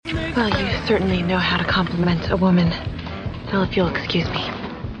Well, you certainly know how to compliment a woman. Well, if you'll excuse me.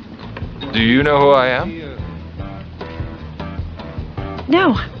 Do you know who I am?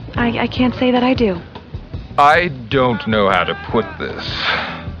 No, I can't say that I do. I don't know how to put this,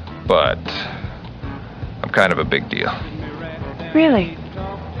 but I'm kind of a big deal. Really?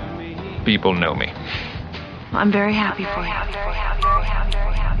 People know me. Well, I'm very happy for you.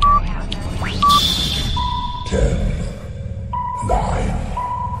 10, 9,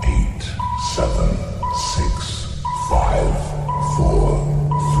 8, 7, 6, 5, 4,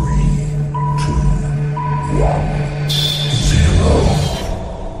 3, 2, 1, 0.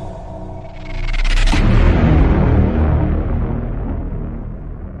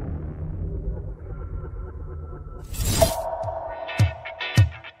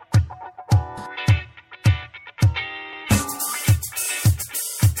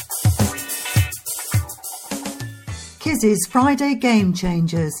 Kizzy's Friday Game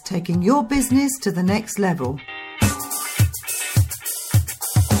Changers, taking your business to the next level.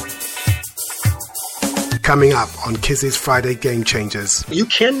 Coming up on Kizzy's Friday Game Changers. You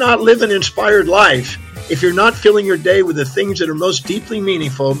cannot live an inspired life if you're not filling your day with the things that are most deeply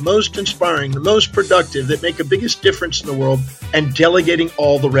meaningful, most inspiring, the most productive, that make the biggest difference in the world, and delegating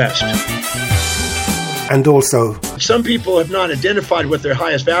all the rest. And also, some people have not identified what their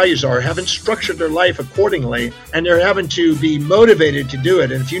highest values are, haven't structured their life accordingly, and they're having to be motivated to do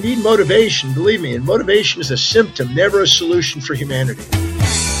it. And if you need motivation, believe me, and motivation is a symptom, never a solution for humanity.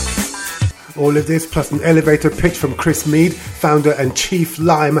 all of this plus an elevator pitch from Chris Mead, founder and chief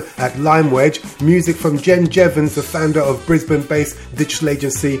Lime at Limewedge, music from Jen Jevons, the founder of Brisbane-based digital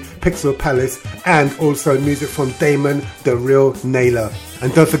agency Pixel Palace, and also music from Damon, the real nailer.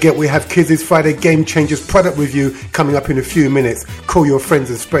 And don't forget, we have Kizzy's Friday Game Changers product review coming up in a few minutes. Call your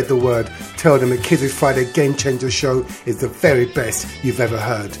friends and spread the word. Tell them that Kizzy's Friday Game Changers show is the very best you've ever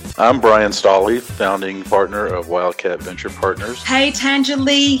heard. I'm Brian Stolley, founding partner of Wildcat Venture Partners. Hey, Tanja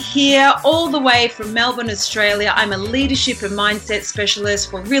Lee here, all the way from Melbourne, Australia. I'm a leadership and mindset specialist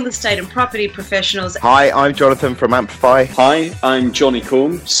for real estate and property professionals. Hi, I'm Jonathan from Amplify. Hi, I'm Johnny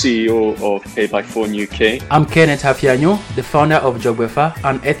Combe, CEO of Pay by Phone UK. I'm Kenneth Hafianyo, the founder of Jogbefa,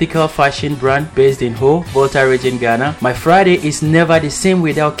 an ethical fashion brand based in Ho, Volta region, Ghana. My Friday is never the same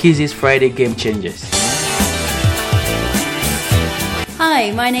without Kizzy's Friday Game Changers.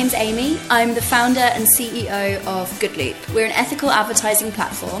 Hi, my name's Amy. I'm the founder and CEO of Goodloop. We're an ethical advertising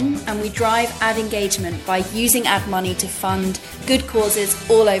platform and we drive ad engagement by using ad money to fund good causes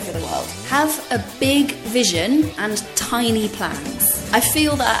all over the world. Have a big vision and tiny plans. I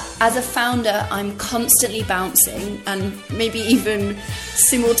feel that as a founder, I'm constantly bouncing and maybe even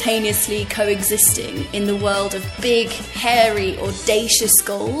simultaneously coexisting in the world of big, hairy, audacious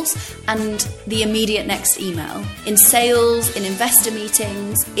goals and the immediate next email. In sales, in investor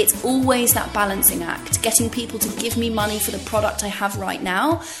meetings, it's always that balancing act, getting people to give me money for the product I have right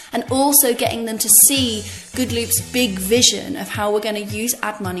now and also getting them to see Goodloop's big vision of how we're going to use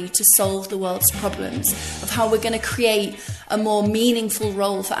ad money to solve the world's problems, of how we're going to create a more meaningful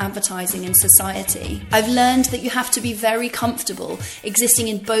role for advertising in society. I've learned that you have to be very comfortable existing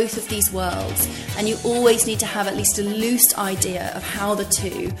in both of these worlds, and you always need to have at least a loose idea of how the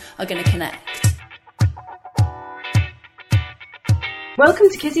two are going to connect. Welcome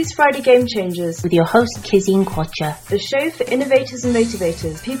to Kizzy's Friday Game Changers with your host Kizzy and Quatcha, a show for innovators and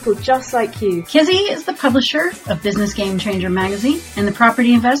motivators, people just like you. Kizzy is the publisher of Business Game Changer magazine and the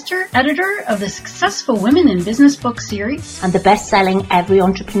property investor, editor of the successful Women in Business book series and the best-selling Every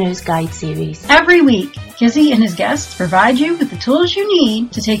Entrepreneur's Guide series. Every week, Kizzy and his guests provide you with the tools you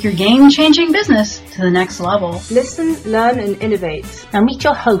need to take your game-changing business to the next level. Listen, learn and innovate. Now meet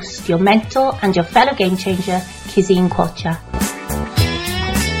your host, your mentor and your fellow game changer, Kizzy and Quatcha.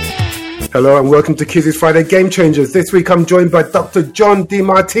 Hello and welcome to Kizzy's Friday Game Changers. This week I'm joined by Dr. John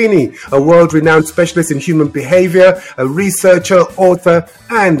Demartini, a world-renowned specialist in human behavior, a researcher, author,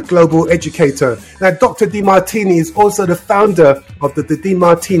 and global educator. Now, Dr. Demartini is also the founder of the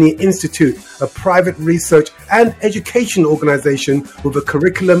Demartini Institute, a private research and education organization with a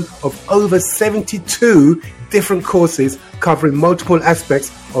curriculum of over 72 different courses covering multiple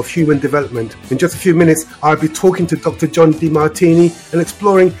aspects of human development. In just a few minutes, I'll be talking to Dr. John Demartini and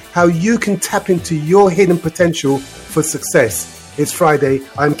exploring how you can tap into your hidden potential for success. It's Friday,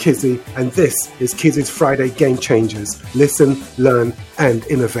 I'm Kizzy, and this is Kizzy's Friday Game Changers. Listen, learn, and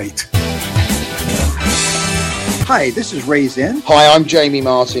innovate. Hi, this is Ray Zinn. Hi, I'm Jamie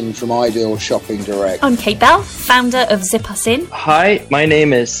Martin from Ideal Shopping Direct. I'm Kate Bell, founder of Zip Us In. Hi, my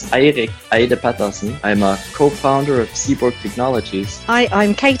name is Eirik Eide Patterson. I'm a co-founder of Seaborg Technologies. Hi,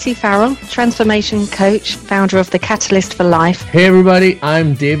 I'm Katie Farrell, transformation coach, founder of The Catalyst for Life. Hey everybody,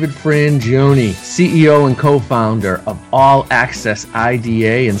 I'm David Frangioni, CEO and co-founder of All Access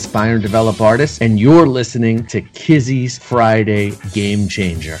IDA, Inspire and Develop Artists, and you're listening to Kizzy's Friday Game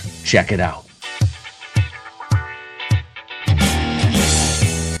Changer. Check it out.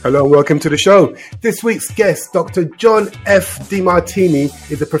 Hello and welcome to the show. This week's guest, Dr. John F. Demartini,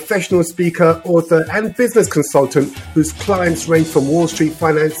 is a professional speaker, author, and business consultant whose clients range from Wall Street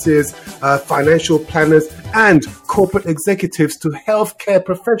financiers, financial planners, and corporate executives to healthcare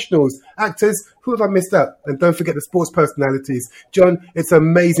professionals, actors. Who have I missed out? And don't forget the sports personalities. John, it's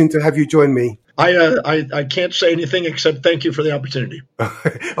amazing to have you join me. I can't say anything except thank you for the opportunity.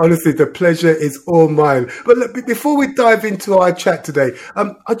 Honestly, the pleasure is all mine. But look, before we dive into our chat today,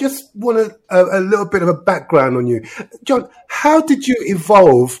 I just want a little bit of a background on you. John, how did you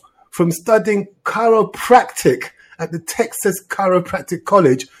evolve from studying chiropractic at the Texas Chiropractic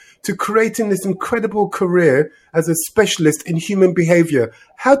College to creating this incredible career as a specialist in human behavior?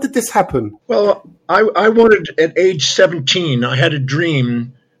 How did this happen? Well, I wanted at age 17, I had a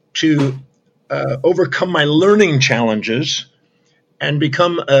dream to overcome my learning challenges and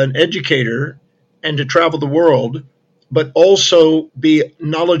become an educator and to travel the world, but also be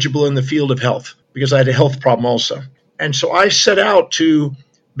knowledgeable in the field of health because I had a health problem also. And so I set out to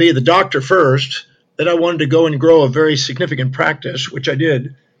be the doctor first, then I wanted to go and grow a very significant practice, which I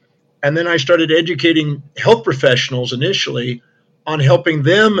did. And then I started educating health professionals initially on helping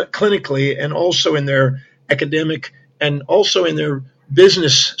them clinically and also in their academic and also in their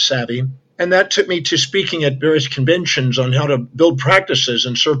business savvy. And that took me to speaking at various conventions on how to build practices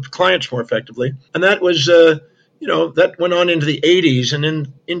and serve clients more effectively. And that was, that went on into the 80s. And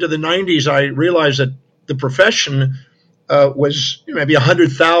then into the 90s, I realized that the profession was maybe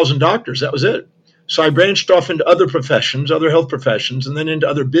 100,000 doctors. That was it. So I branched off into other professions, other health professions, and then into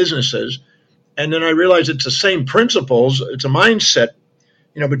other businesses. And then I realized it's the same principles. It's a mindset,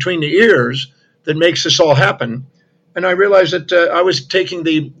 between the ears that makes this all happen. And I realized that I was taking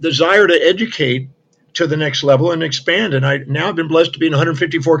the desire to educate to the next level and expand. And I now have been blessed to be in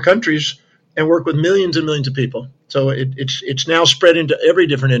 154 countries and work with millions and millions of people. So it's now spread into every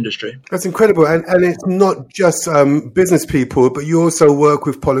different industry. That's incredible. And it's not just business people, but you also work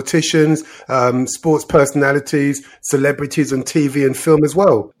with politicians, sports personalities, celebrities on TV and film as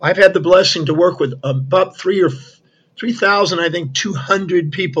well. I've had the blessing to work with about 3,000, I think,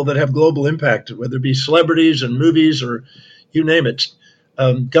 200 people that have global impact, whether it be celebrities and movies or you name it,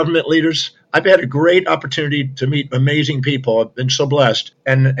 government leaders. I've had a great opportunity to meet amazing people. I've been so blessed.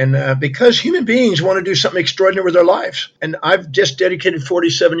 And because human beings want to do something extraordinary with their lives. And I've just dedicated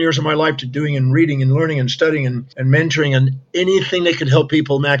 47 years of my life to doing and reading and learning and studying and mentoring and anything that could help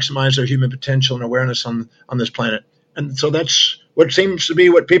people maximize their human potential and awareness on this planet. And so that's what seems to be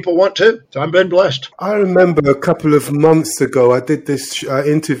what people want to. So I've been blessed. I remember a couple of months ago, I did this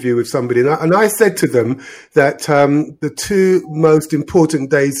interview with somebody, and I said to them that the two most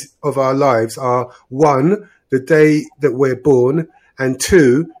important days of our lives are, one, the day that we're born, and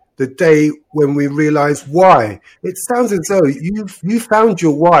two, the day when we realize why. It sounds as though you found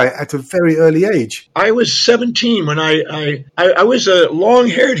your why at a very early age. I was 17 when I was a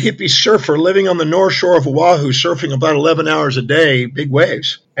long-haired hippie surfer living on the north shore of Oahu, surfing about 11 hours a day, big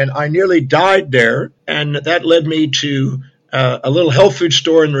waves. And I nearly died there. And that led me to a little health food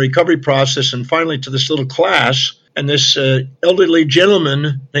store in the recovery process and finally to this little class. And this elderly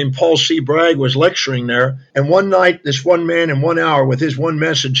gentleman named Paul C. Bragg was lecturing there. And one night, this one man in 1 hour with his one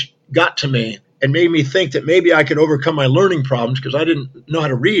message got to me and made me think that maybe I could overcome my learning problems because I didn't know how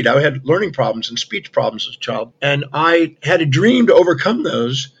to read. I had learning problems and speech problems as a child. And I had a dream to overcome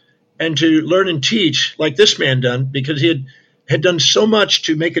those and to learn and teach like this man done because he had done so much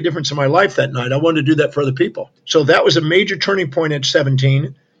to make a difference in my life that night. I wanted to do that for other people. So that was a major turning point at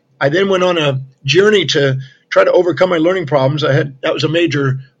 17. I then went on a journey to try to overcome my learning problems. That was a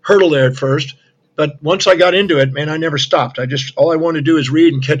major hurdle there at first. But once I got into it, man, I never stopped. All I want to do is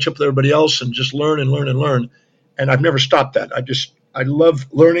read and catch up with everybody else and just learn and learn and learn. And I've never stopped that. I love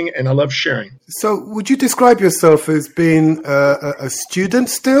learning and I love sharing. So would you describe yourself as being a student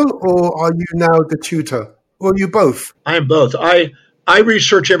still, or are you now the tutor? Or are you both? I am both. I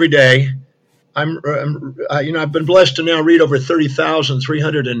research every day. I've been blessed to now read over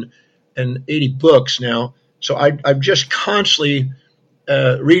 30,380 books now. So I'm just constantly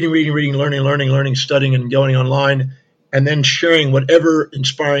reading, learning, studying, and going online. and then sharing whatever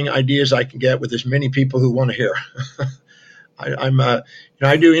inspiring ideas I can get with as many people who want to hear.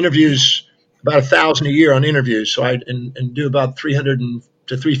 I do interviews, about 1,000 a year on interviews, so and do about 300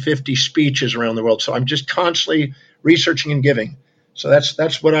 to 350 speeches around the world. So I'm just constantly researching and giving. So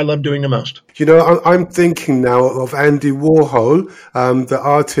that's what I love doing the most. You know, I'm thinking now of Andy Warhol, the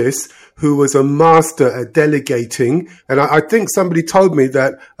artist, who was a master at delegating. And I think somebody told me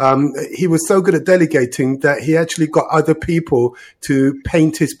that he was so good at delegating that he actually got other people to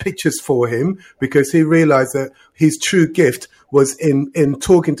paint his pictures for him, because he realized that his true gift was in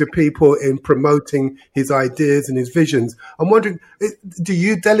talking to people, in promoting his ideas and his visions. I'm wondering, do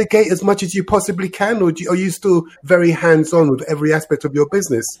you delegate as much as you possibly can, or are you still very hands-on with every aspect of your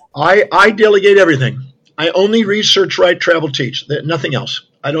business? I delegate everything. I only research, write, travel, teach. Nothing else.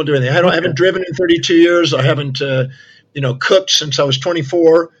 I don't do anything. I haven't driven in 32 years. I haven't, cooked since I was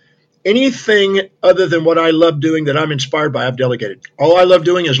 24. Anything other than what I love doing that I'm inspired by, I've delegated. All I love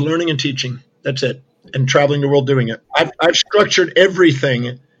doing is learning and teaching. That's it. And traveling the world doing it. I've structured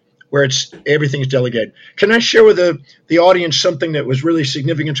everything where everything is delegated. Can I share with the audience something that was really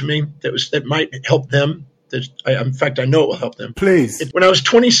significant to me that might help them? In fact, I know it will help them. Please. When I was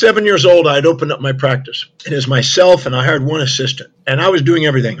 27 years old, I had opened up my practice. It was myself, and I hired one assistant. And I was doing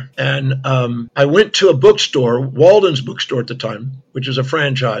everything. And I went to a bookstore, Walden's bookstore at the time, which was a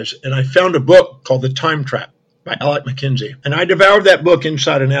franchise, and I found a book called The Time Trap by Alec McKinsey. And I devoured that book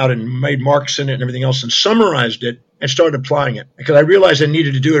inside and out and made marks in it and everything else and summarized it and started applying it, because I realized I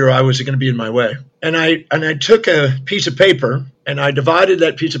needed to do it or I was going to be in my way. And I took a piece of paper and I divided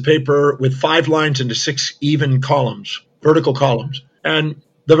that piece of paper with 5 lines into 6 even columns, vertical columns. And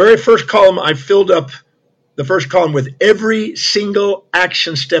the very first column, I filled up the first column with every single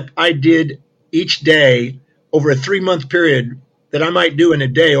action step I did each day over a 3-month period that I might do in a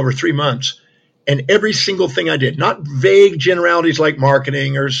day over 3 months. And every single thing I did, not vague generalities like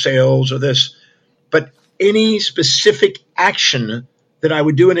marketing or sales or this, but any specific action that I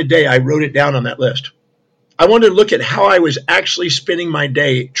would do in a day, I wrote it down on that list. I wanted to look at how I was actually spending my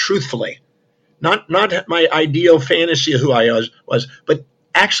day truthfully, not my ideal fantasy of who I was, but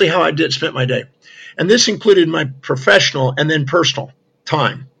actually how I spent my day. And this included my professional and then personal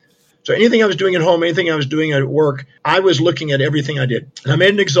time. So anything I was doing at home, anything I was doing at work, I was looking at everything I did. And I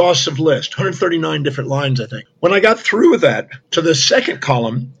made an exhaustive list, 139 different lines, I think. When I got through with that, to the second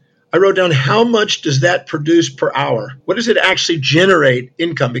column, I wrote down how much does that produce per hour? What does it actually generate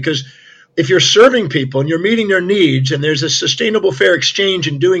income? Because if you're serving people and you're meeting their needs and there's a sustainable, fair exchange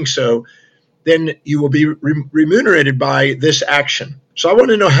in doing so, then you will be remunerated by this action. So I want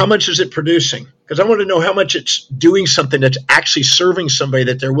to know how much is it producing, because I want to know how much it's doing something that's actually serving somebody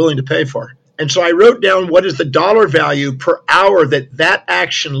that they're willing to pay for. And so I wrote down what is the dollar value per hour that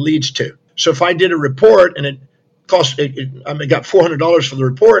action leads to. So if I did a report and it got $400 for the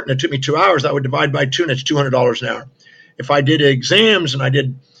report and it took me 2 hours, I would divide by 2 and it's $200 an hour. If I did exams and I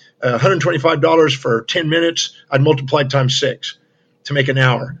did $125 for 10 minutes, I'd multiply times 6 to make an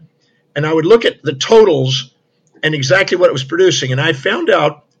hour. And I would look at the totals and exactly what it was producing. And I found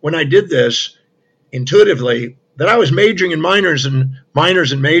out when I did this intuitively that I was majoring in minors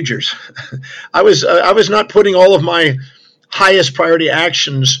and majors. I was not putting all of my highest priority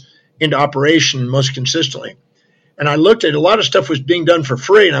actions into operation most consistently. And I looked at a lot of stuff was being done for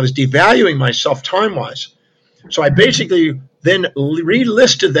free, and I was devaluing myself time-wise. So I basically then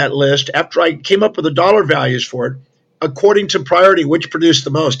relisted that list after I came up with the dollar values for it, according to priority, which produced the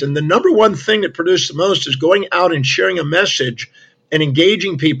most. And the number one thing that produced the most is going out and sharing a message and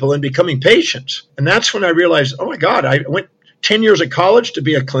engaging people and becoming patients. And that's when I realized, oh my God, I went 10 years at college to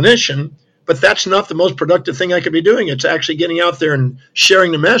be a clinician, but that's not the most productive thing I could be doing. It's actually getting out there and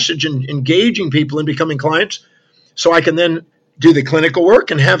sharing the message and engaging people and becoming clients so I can then do the clinical work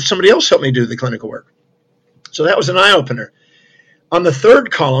and have somebody else help me do the clinical work. So that was an eye-opener. On the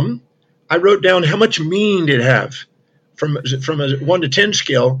third column, I wrote down how much meaning did it have from a 1 to 10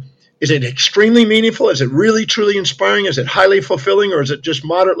 scale. Is it extremely meaningful? Is it really, truly inspiring? Is it highly fulfilling, or is it just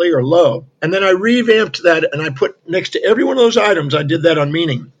moderately or low? And then I revamped that, and I put next to every one of those items, I did that on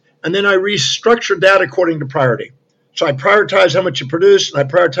meaning. And then I restructured that according to priority. So I prioritized how much it produced, and I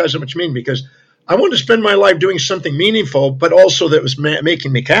prioritized how much meaning, because I wanted to spend my life doing something meaningful, but also that was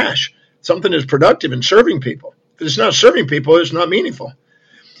making me cash, something that's productive and serving people. If it's not serving people, it's not meaningful.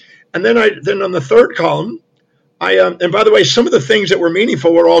 And then on the third column, and by the way, some of the things that were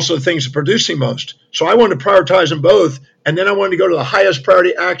meaningful were also the things that producing most. So I wanted to prioritize them both, and then I wanted to go to the highest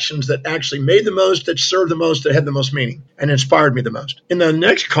priority actions that actually made the most, that served the most, that had the most meaning, and inspired me the most. In the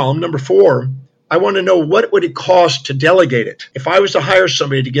next column, number 4, I want to know what would it cost to delegate it. If I was to hire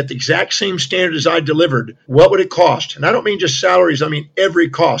somebody to get the exact same standard as I delivered, what would it cost? And I don't mean just salaries. I mean every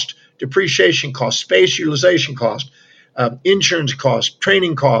cost, depreciation cost, space utilization cost, insurance cost,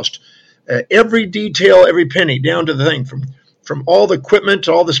 training cost, every detail, every penny down to the thing from all the equipment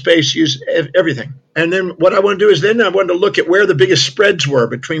to all the space use, everything. And then what I want to do is then I want to look at where the biggest spreads were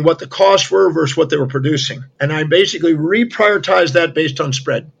between what the costs were versus what they were producing. And I basically reprioritized that based on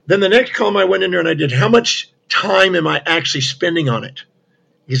spread. Then the next column I went in there and I did how much time am I actually spending on it?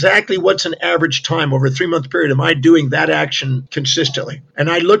 Exactly what's an average time over a 3-month period am I doing that action consistently? And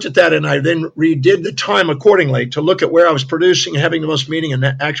I looked at that and I then redid the time accordingly to look at where I was producing and having the most meaning and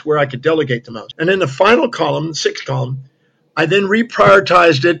actually where I could delegate the most. And then the final column, the sixth column, I then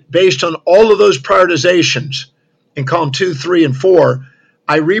reprioritized it based on all of those prioritizations in column 2, 3, and 4.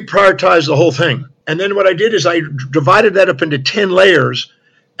 I reprioritized the whole thing. And then what I did is I divided that up into 10 layers.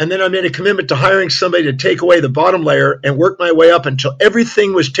 And then I made a commitment to hiring somebody to take away the bottom layer and work my way up until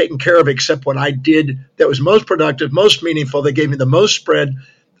everything was taken care of except what I did that was most productive, most meaningful, that gave me the most spread,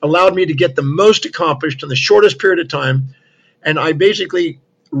 allowed me to get the most accomplished in the shortest period of time. And I basically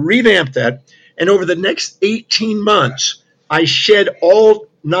revamped that. And over the next 18 months, I shed all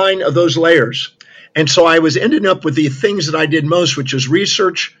 9 of those layers. And so I was ending up with the things that I did most, which was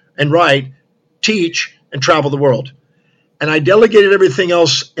research and write, teach, and travel the world. And I delegated everything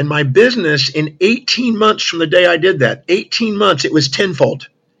else in my business in 18 months from the day I did that. 18 months, it was tenfold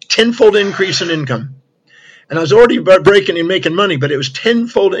increase in income. And I was already breaking and making money, but it was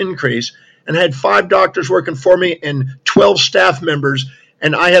tenfold increase. And I had 5 doctors working for me and 12 staff members.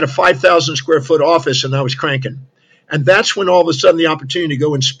 And I had a 5,000 square foot office and I was cranking. And that's when all of a sudden the opportunity to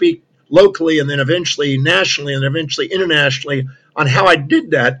go and speak locally and then eventually nationally and eventually internationally on how I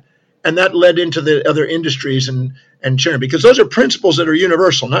did that. And that led into the other industries and sharing, because those are principles that are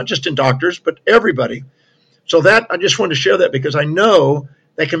universal, not just in doctors, but everybody. So that I just wanted to share that because I know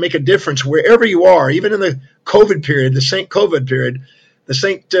that can make a difference wherever you are, even in the COVID period, the Saint COVID period, the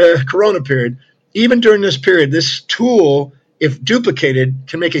Saint Corona period, even during this period, this tool, if duplicated,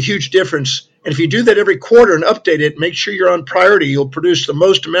 can make a huge difference. And if you do that every quarter and update it, make sure you're on priority, you'll produce the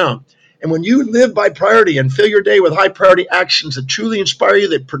most amount. And when you live by priority and fill your day with high priority actions that truly inspire you,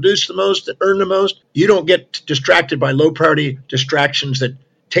 that produce the most, that earn the most, you don't get distracted by low priority distractions that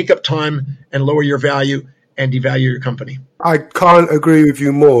take up time and lower your value and devalue your company. I can't agree with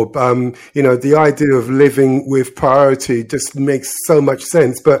you more. The idea of living with priority just makes so much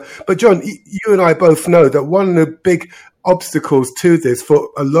sense. But John, you and I both know that one of the big obstacles to this for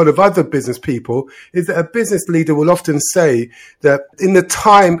a lot of other business people is that a business leader will often say that in the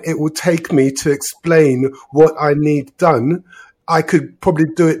time it will take me to explain what I need done, I could probably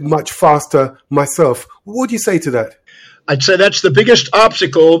do it much faster myself. What would you say to that? I'd say that's the biggest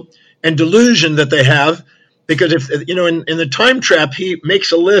obstacle and delusion that they have, because if in the time trap, he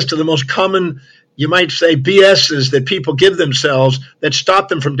makes a list of the most common, you might say, BSs that people give themselves that stop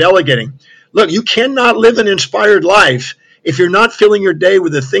them from delegating. Look, you cannot live an inspired life if you're not filling your day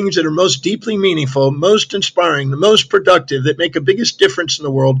with the things that are most deeply meaningful, most inspiring, the most productive, that make the biggest difference in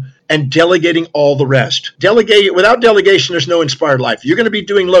the world, and delegating all the rest. Without delegation, there's no inspired life. You're going to be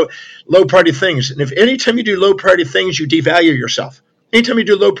doing low priority things. And if anytime you do low priority things, you devalue yourself. Anytime you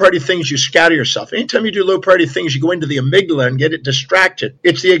do low priority things, you scatter yourself. Anytime you do low priority things, you go into the amygdala and get it distracted.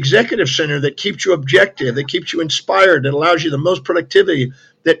 It's the executive center that keeps you objective, that keeps you inspired, that allows you the most productivity,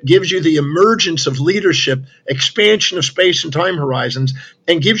 that gives you the emergence of leadership, expansion of space and time horizons,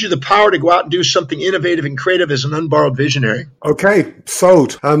 and gives you the power to go out and do something innovative and creative as an unborrowed visionary. Okay,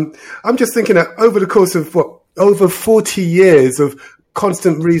 sold. I'm just thinking that over the course of over 40 years of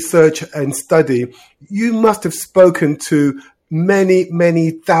constant research and study, you must have spoken to many,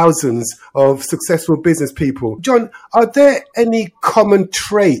 many thousands of successful business people. John, are there any common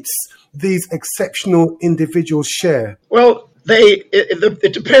traits these exceptional individuals share? Well,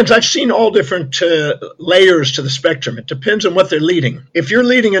 it depends. I've seen all different layers to the spectrum. It depends on what they're leading. If you're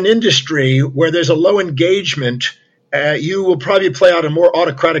leading an industry where there's a low engagement, you will probably play out a more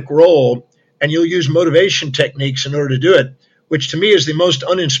autocratic role, and you'll use motivation techniques in order to do it, which to me is the most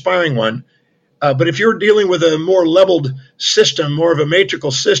uninspiring one. But if you're dealing with a more leveled system, more of a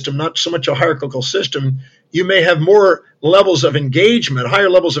matrical system, not so much a hierarchical system, you may have more levels of engagement, higher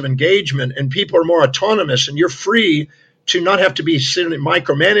levels of engagement, and people are more autonomous, and you're free to not have to be sitting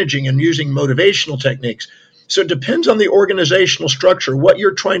micromanaging and using motivational techniques. So it depends on the organizational structure, what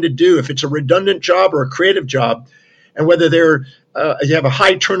you're trying to do, if it's a redundant job or a creative job, and whether you have a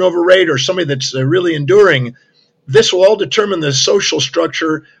high turnover rate or somebody that's really enduring. This will all determine the social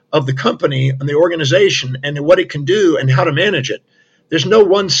structure of the company and the organization and what it can do and how to manage it. There's no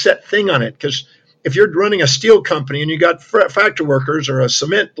one set thing on it, because if you're running a steel company and you got factory workers or a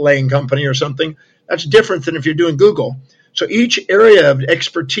cement laying company or something, that's different than if you're doing Google. So each area of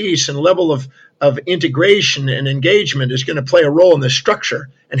expertise and level of integration and engagement is going to play a role in the structure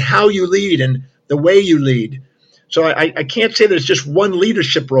and how you lead and the way you lead. So I can't say there's just one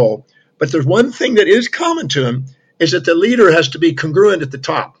leadership role, but there's one thing that is common to them is that the leader has to be congruent at the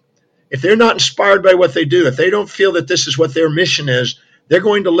top. If they're not inspired by what they do, if they don't feel that this is what their mission is, they're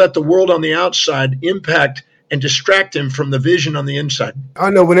going to let the world on the outside impact and distract them from the vision on the inside. I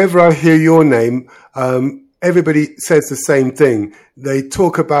know whenever I hear your name, everybody says the same thing. They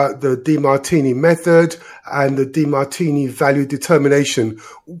talk about the Demartini method and the Demartini value determination.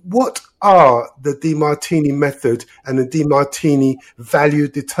 What are the Demartini method and the Demartini value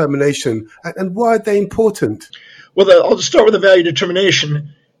determination, and why are they important? Well, I'll start with the value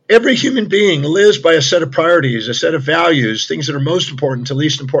determination. Every human being lives by a set of priorities, a set of values, things that are most important to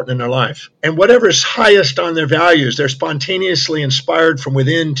least important in their life. And whatever is highest on their values, they're spontaneously inspired from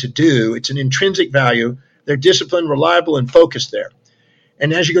within to do. It's an intrinsic value. They're disciplined, reliable, and focused there.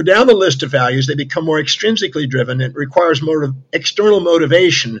 And as you go down the list of values, they become more extrinsically driven. It requires more external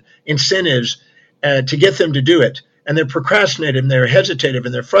motivation, incentives to get them to do it. And they're procrastinative, and they're hesitative,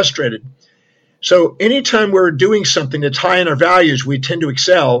 and they're frustrated. So anytime we're doing something that's high in our values, we tend to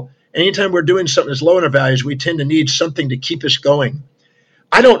excel. Anytime we're doing something that's low in our values, we tend to need something to keep us going.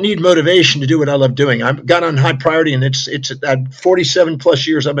 I don't need motivation to do what I love doing. I've got on high priority, and it's 47 plus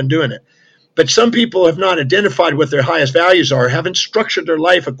years I've been doing it. But some people have not identified what their highest values are, haven't structured their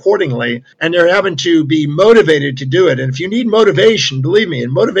life accordingly, and they're having to be motivated to do it. And if you need motivation, believe me,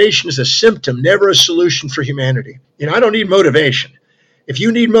 and motivation is a symptom, never a solution for humanity. I don't need motivation. If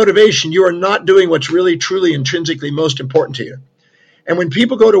you need motivation, you are not doing what's really, truly, intrinsically most important to you. And when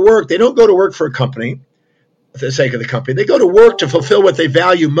people go to work, they don't go to work for a company for the sake of the company. They go to work to fulfill what they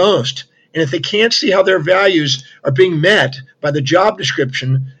value most. And if they can't see how their values are being met by the job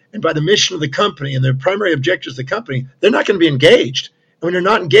description and by the mission of the company and the primary objectives of the company, they're not going to be engaged. And when they're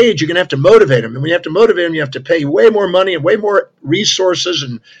not engaged, you're going to have to motivate them. And when you have to motivate them, you have to pay way more money and way more resources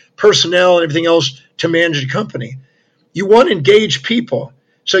and personnel and everything else to manage a company. You want engaged people.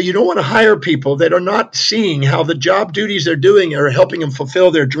 So you don't want to hire people that are not seeing how the job duties they're doing are helping them fulfill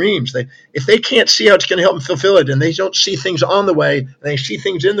their dreams. If they can't see how it's going to help them fulfill it, and they don't see things on the way, and they see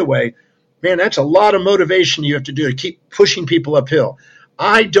things in the way, man, that's a lot of motivation you have to do to keep pushing people uphill.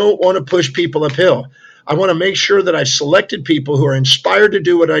 I don't want to push people uphill. I want to make sure that I've selected people who are inspired to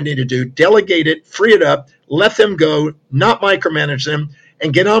do what I need to do, delegate it, free it up, let them go, not micromanage them,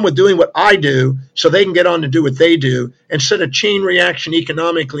 and get on with doing what I do so they can get on to do what they do and set a chain reaction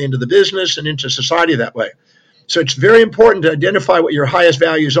economically into the business and into society that way. So it's very important to identify what your highest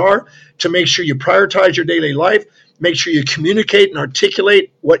values are, to make sure you prioritize your daily life, make sure you communicate and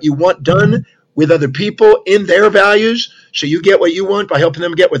articulate what you want done with other people in their values so you get what you want by helping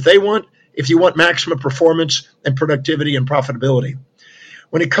them get what they want if you want maximum performance and productivity and profitability.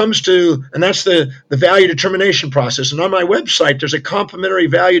 When it comes to, and that's the value determination process. And on my website, there's a complimentary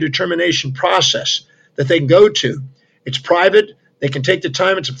value determination process that they can go to. It's private. They can take the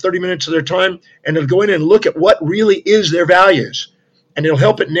time. It's 30 minutes of their time, and they'll go in and look at what really is their values. And it'll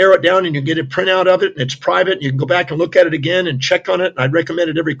help it narrow it down, and you get a printout of it, and it's private. You can go back and look at it again and check on it. And I'd recommend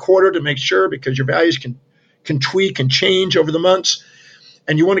it every quarter to make sure, because your values can tweak and change over the months.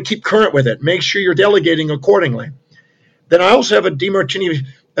 And you want to keep current with it. Make sure you're delegating accordingly. Then I also have a Demartini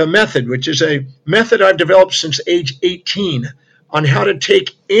method, which is a method I've developed since age 18 on how to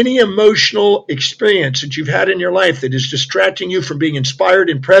take any emotional experience that you've had in your life that is distracting you from being inspired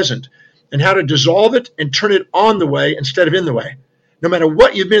and present, and how to dissolve it and turn it on the way instead of in the way, no matter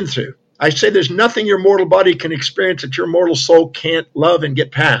what you've been through. I say there's nothing your mortal body can experience that your mortal soul can't love and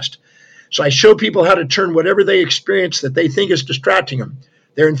get past. So I show people how to turn whatever they experience that they think is distracting them,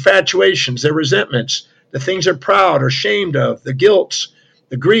 their infatuations, their resentments, the things they're proud or ashamed of, the guilts,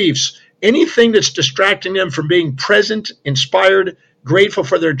 the griefs, anything that's distracting them from being present, inspired, grateful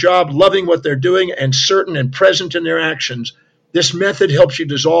for their job, loving what they're doing, and certain and present in their actions. This method helps you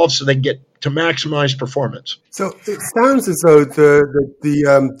dissolve so they can get to maximize performance. So it sounds as though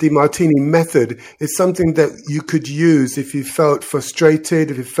the Demartini method is something that you could use if you felt frustrated,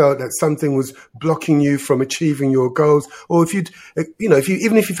 if you felt that something was blocking you from achieving your goals, or if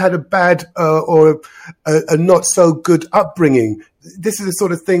even if you've had a bad or a not so good upbringing. This is the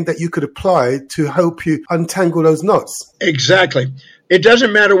sort of thing that you could apply to help you untangle those knots. Exactly. It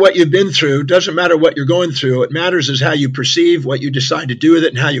doesn't matter what you've been through. It doesn't matter what you're going through. What matters is how you perceive, what you decide to do with it,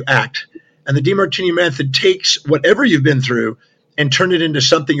 and how you act. And the Demartini method takes whatever you've been through and turn it into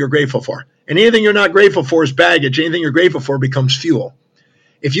something you're grateful for. And anything you're not grateful for is baggage. Anything you're grateful for becomes fuel.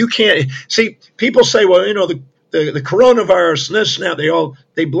 If you can't see, people say, well, the coronavirus and this and that,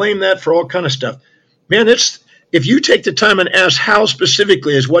 they blame that for all kind of stuff. Man, if you take the time and ask how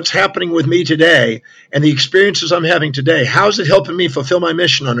specifically is what's happening with me today and the experiences I'm having today, how is it helping me fulfill my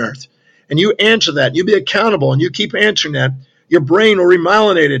mission on earth? And you answer that, you be accountable, and you keep answering that, your brain will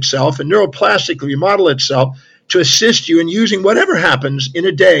remyelinate itself and neuroplastically remodel itself to assist you in using whatever happens in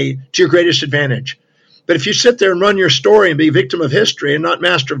a day to your greatest advantage. But if you sit there and run your story and be victim of history and not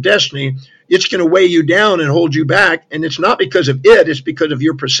master of destiny, it's going to weigh you down and hold you back. And it's not because of it, it's because of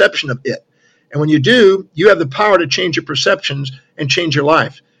your perception of it. And when you do, you have the power to change your perceptions and change your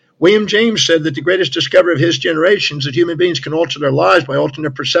life. William James said that the greatest discovery of his generation is that human beings can alter their lives by altering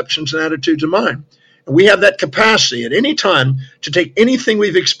their perceptions and attitudes of mind. And we have that capacity at any time to take anything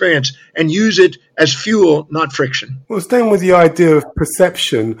we've experienced and use it as fuel, not friction. Well, staying with the idea of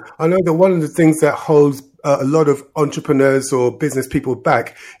perception, I know that one of the things that holds a lot of entrepreneurs or business people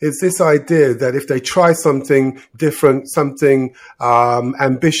back is this idea that if they try something different, something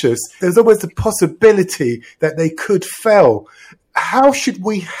ambitious, there's always the possibility that they could fail. How should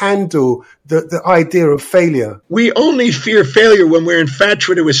we handle the idea of failure? We only fear failure when we're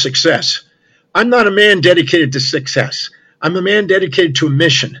infatuated with success. I'm not a man dedicated to success. I'm a man dedicated to a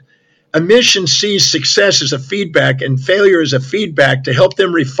mission. A mission sees success as a feedback and failure as a feedback to help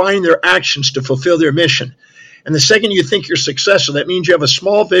them refine their actions to fulfill their mission. And the second you think you're successful, that means you have a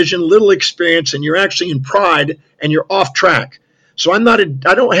small vision, little experience, and you're actually in pride and you're off track. So I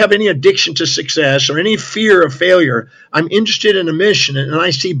don't have any addiction to success or any fear of failure. I'm interested in a mission, and I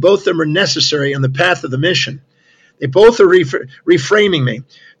see both of them are necessary on the path of the mission. They both are reframing me.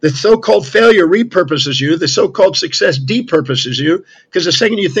 The so-called failure repurposes you. The so-called success depurposes you, because the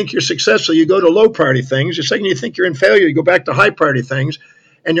second you think you're successful, you go to low-priority things. The second you think you're in failure, you go back to high-priority things.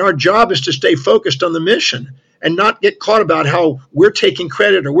 And our job is to stay focused on the mission and not get caught about how we're taking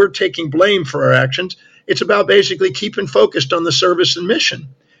credit or we're taking blame for our actions. It's about basically keeping focused on the service and mission.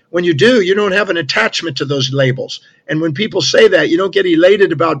 When you do, you don't have an attachment to those labels. And when people say that, you don't get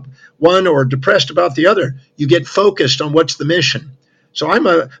elated about one or depressed about the other. You get focused on what's the mission. So I'm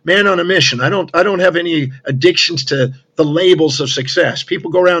a man on a mission. I don't have any addictions to the labels of success.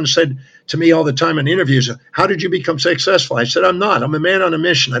 People go around and said to me all the time in interviews, how did you become successful? I said, I'm not. I'm a man on a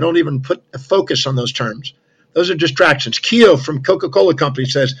mission. I don't even put a focus on those terms. Those are distractions. Keo from Coca-Cola Company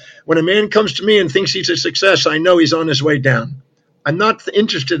says, when a man comes to me and thinks he's a success, I know he's on his way down. I'm not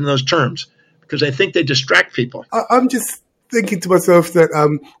interested in those terms because I think they distract people. I'm just thinking to myself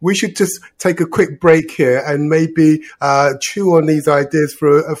that we should just take a quick break here and maybe chew on these ideas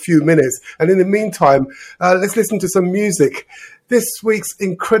for a few minutes. And in the meantime, let's listen to some music. This week's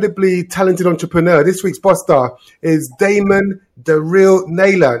incredibly talented entrepreneur, this week's boss star, is Damon, the Real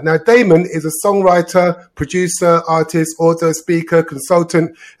Nailer. Now, Damon is a songwriter, producer, artist, author, speaker,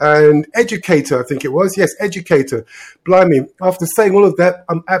 consultant, and educator, I think it was. Yes, educator. Blimey, after saying all of that,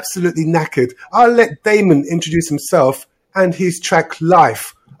 I'm absolutely knackered. I'll let Damon introduce himself and his track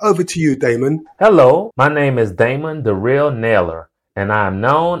Life. Over to you, Damon. Hello, my name is Damon, the Real Nailer, and I am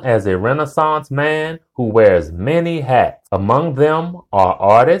known as a Renaissance man who wears many hats. Among them are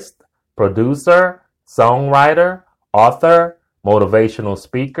artist, producer, songwriter, author, motivational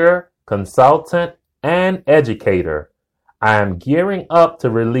speaker, consultant, and educator. I am gearing up to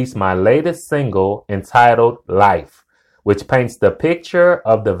release my latest single entitled Life, which paints the picture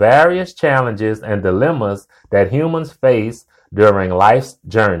of the various challenges and dilemmas that humans face during life's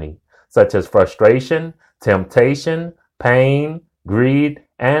journey, such as frustration, temptation, pain, greed,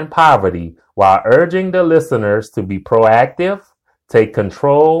 and poverty, while urging the listeners to be proactive, take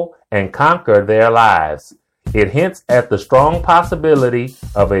control, and conquer their lives. It hints at the strong possibility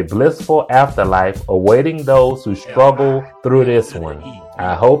of a blissful afterlife awaiting those who struggle through this one.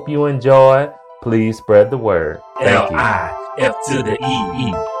 I hope you enjoy. Please spread the word. Thank you. L-I-F to the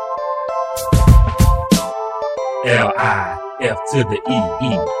E-E. L-I-F to the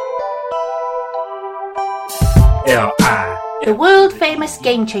E-E. L-I. The world famous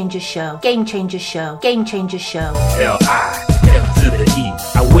Game Changer Show. Game Changer Show. Game Changer Show. L-I-F to the E.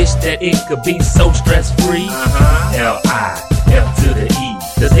 I wish that it could be so stress-free. L-I-F to the E.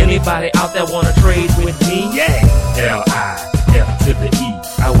 Does anybody out there want to trade with me? Yeah. L-I-F to the E.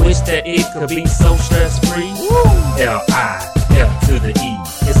 I wish that it could be so stress-free. L-I-F to the E.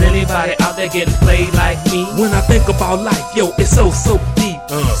 Is anybody out there getting played like me? When I think about life, yo, it's so deep.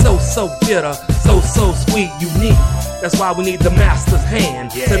 So bitter, so sweet, unique. That's why we need the master's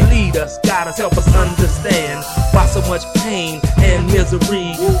hand to lead us, guide us, help us understand why so much pain and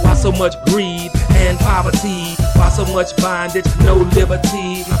misery, why so much greed and poverty, why so much bondage, no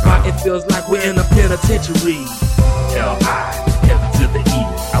liberty, why it feels like we're in a penitentiary. L-I-F to the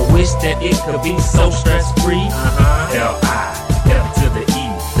E. wish that it could be so stress-free. L-I-F to the E.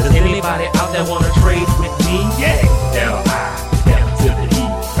 Does anybody out there want to trade with me? Yeah. L-I-F to the E.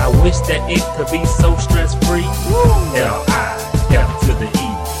 I wish that it could be so stress-free. L-I-F to the E.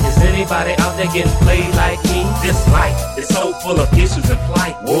 Is anybody out there getting played like me? This life is so full of issues and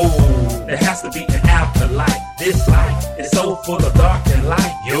plight. Whoa, there has to be an afterlife. This life is so full of dark and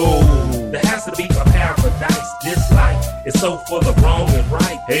light. Yo, there has to be a paradise. This life is so full of wrong and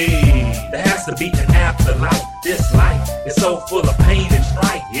right. Hey, there has to be an afterlife. This life is so full of pain and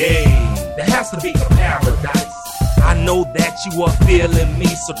strife. Yay, there has to be a paradise. I know that you are feeling me,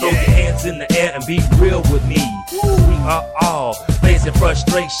 so throw your hands in the air and be real with me. We are all facing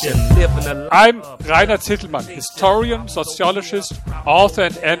frustration, living a life. I'm Rainer Zittelmann, historian, sociologist, author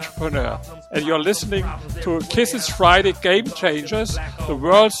and entrepreneur. And you're listening to Kizzy's Friday Game Changers, the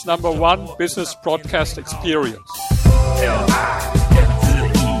world's #1 business broadcast experience. L-I-F to the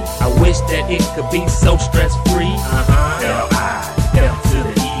E. I wish that it could be so stress-free. L-I-F to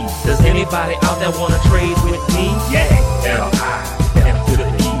the E. Does anybody out there want to trade with me? Yeah. L-I-F to the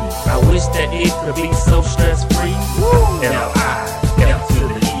E. I wish that it could be so stress-free. L-I-F to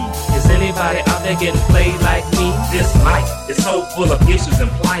the E. Is anybody out there getting played like me? This life is so full of issues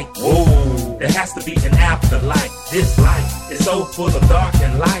and plight. Whoa, there has to be an afterlife. This life is so full of dark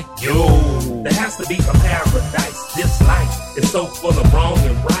and light. Yo, there has to be a paradise. This life is so full of wrong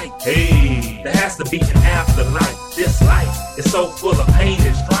and right. Hey, there has to be an afterlife. This life is so full of pain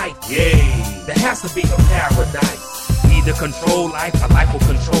and strife. Yay, there has to be a paradise. Either control life, or life will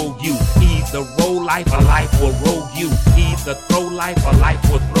control you. Either roll life, or life will roll you. Either throw life, or life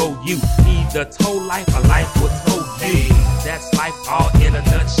will throw you. Either toe life, or life will tow you. That's life all in a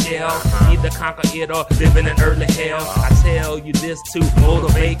nutshell. Either conquer it or live in an early hell. I tell you this to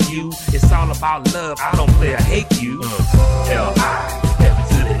motivate you. It's all about love, I don't play or hate you. L-I-F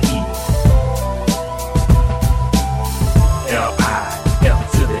to the E.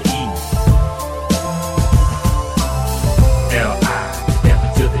 L-I-F to the E. L-I-F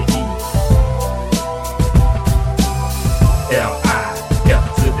to the E. L-I-F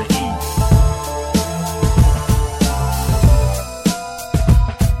to the E.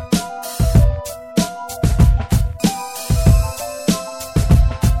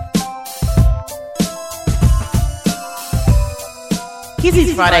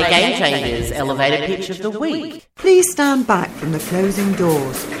 Kizzy's Friday Game Changers Elevator Pitch of the Week. Please stand back from the closing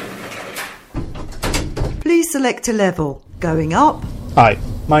doors. Please select a level. Going up. Hi,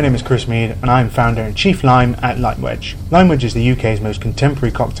 my name is Chris Mead and I'm founder and chief lime at Limewedge. Limewedge is the UK's most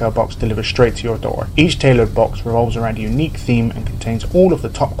contemporary cocktail box delivered straight to your door. Each tailored box revolves around a unique theme and contains all of the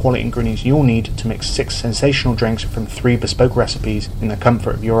top quality ingredients you'll need to mix 6 sensational drinks from 3 bespoke recipes in the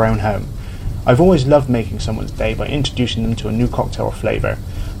comfort of your own home. I've always loved making someone's day by introducing them to a new cocktail or flavour.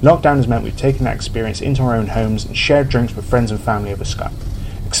 Lockdown has meant we've taken that experience into our own homes and shared drinks with friends and family over Skype.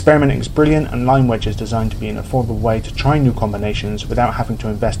 Experimenting is brilliant and Limewedge is designed to be an affordable way to try new combinations without having to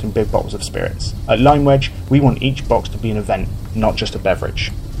invest in big bottles of spirits. At Limewedge, we want each box to be an event, not just a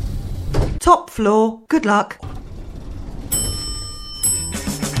beverage. Top floor. Good luck.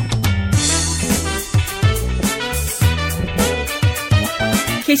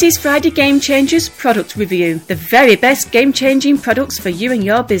 Kizzy's Friday Game Changers Product Review. The very best game-changing products for you and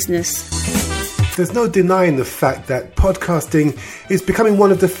your business. There's no denying the fact that podcasting is becoming one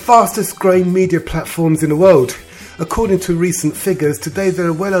of the fastest growing media platforms in the world. According to recent figures, today there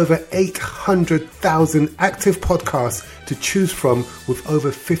are well over 800,000 active podcasts to choose from, with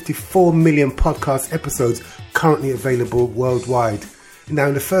over 54 million podcast episodes currently available worldwide. Now,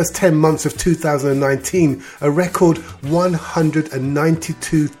 in the first 10 months of 2019, a record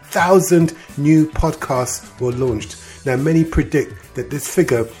 192,000 new podcasts were launched. Now, many predict that this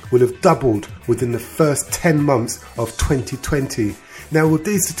figure will have doubled within the first 10 months of 2020. Now, with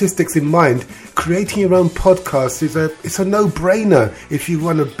these statistics in mind, creating your own podcast it's a no-brainer if you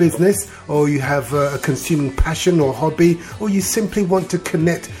run a business, or you have a consuming passion or hobby, or you simply want to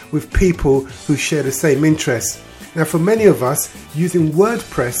connect with people who share the same interests. Now, for many of us, using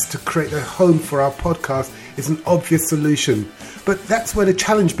WordPress to create a home for our podcast is an obvious solution. But that's where the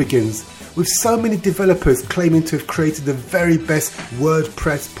challenge begins. With so many developers claiming to have created the very best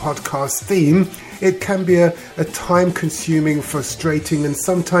WordPress podcast theme, it can be a time-consuming, frustrating, and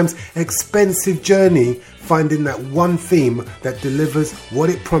sometimes expensive journey finding that one theme that delivers what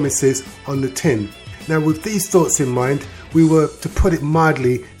it promises on the tin. Now, with these thoughts in mind, we were, to put it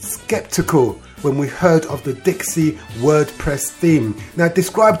mildly, skeptical when we heard of the Dixie WordPress theme. Now,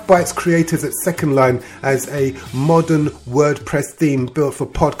 described by its creators at Second Line as a modern WordPress theme built for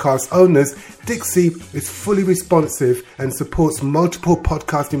podcast owners, Dixie is fully responsive and supports multiple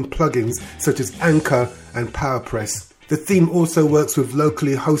podcasting plugins such as Anchor and PowerPress. The theme also works with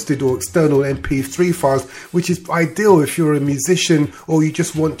locally hosted or external MP3 files, which is ideal if you're a musician or you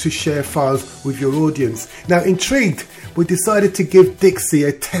just want to share files with your audience. Now, intrigued, we decided to give Dixie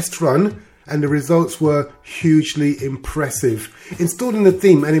a test run, and the results were hugely impressive. Installing the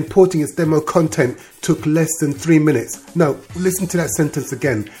theme and importing its demo content took less than 3 minutes. No, listen to that sentence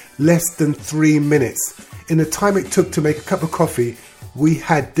again. Less than 3 minutes. In the time it took to make a cup of coffee, we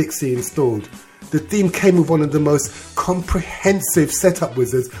had Dixie installed. The theme came with one of the most comprehensive setup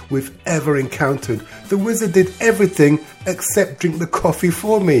wizards we've ever encountered. The wizard did everything except drink the coffee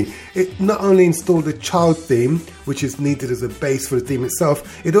for me. It not only installed a child theme, which is needed as a base for the theme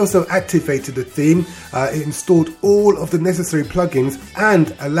itself, it also activated the theme, it installed all of the necessary plugins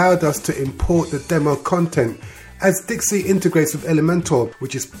and allowed us to import the demo content. As Dixie integrates with Elementor,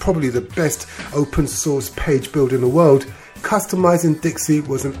 which is probably the best open source page builder in the world, customizing Dixie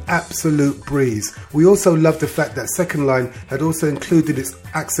was an absolute breeze. We also loved the fact that Second Line had also included its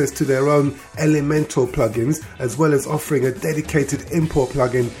access to their own Elementor plugins, as well as offering a dedicated import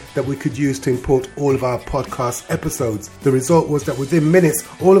plugin that we could use to import all of our podcast episodes. The result was that within minutes,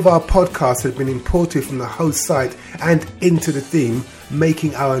 all of our podcasts had been imported from the host site and into the theme,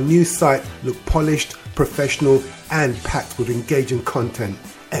 making our new site look polished, professional, and packed with engaging content.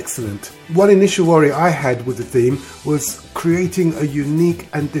 Excellent. One initial worry I had with the theme was creating a unique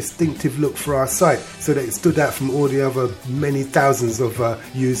and distinctive look for our site so that it stood out from all the other many thousands of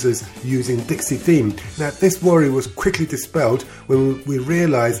users using Dixie theme. Now, this worry was quickly dispelled when we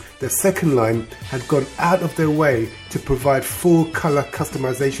realized that Second Line had gone out of their way to provide full color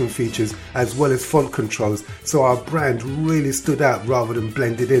customization features as well as font controls, so our brand really stood out rather than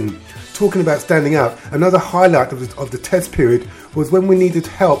blended in. Talking about standing out, another highlight of the test period was when we needed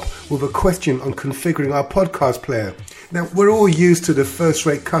help with a question on configuring our podcast player. Now, we're all used to the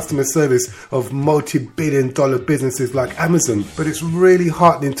first-rate customer service of multi-billion-dollar businesses like Amazon, but it's really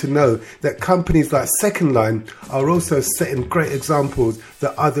heartening to know that companies like Second Line are also setting great examples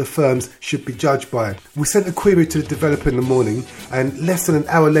that other firms should be judged by. We sent a query to the developer in the morning, and less than an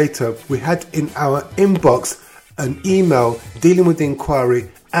hour later, we had in our inbox an email dealing with the inquiry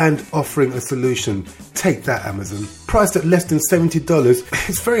and offering a solution. Take that, Amazon. Priced at less than $70,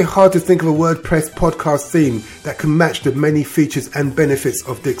 it's very hard to think of a WordPress podcast theme that can match the many features and benefits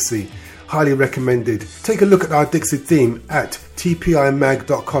of Dixie. Highly recommended. Take a look at our Dixie theme at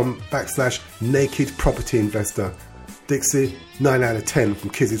tpimag.com/naked property investor. Dixie, 9 out of 10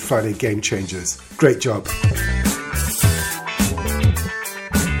 from Kizzy's Friday Game Changers. Great job.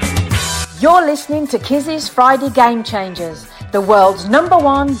 You're listening to Kizzy's Friday Game Changers, the world's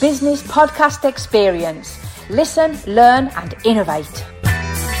 #1 business podcast experience. Listen, learn, and innovate.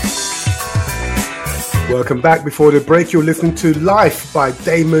 Welcome back. Before the break, you're listening to Life by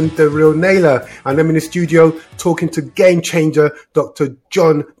Damon the Real Nailer, and I'm in the studio talking to game changer Dr.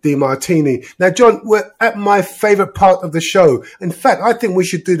 John Demartini. Now, John, we're at my favorite part of the show. In fact, I think we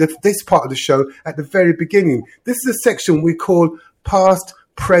should do this part of the show at the very beginning. This is a section we call Past,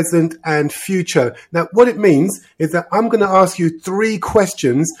 Present and Future. Now, what it means is that I'm going to ask you 3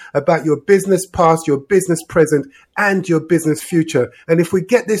 questions about your business past, your business present, and your business future. And if we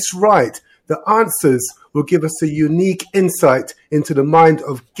get this right, the answers will give us a unique insight into the mind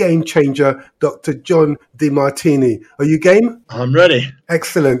of game changer Dr. John Demartini. Are you game? I'm ready.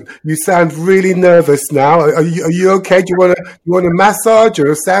 Excellent. You sound really nervous now. Are you okay? Do you want a massage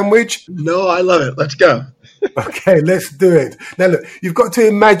or a sandwich? No, I love it. Let's go. Okay, let's do it. Now look, you've got to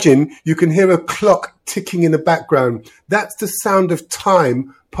imagine you can hear a clock ticking in the background. That's the sound of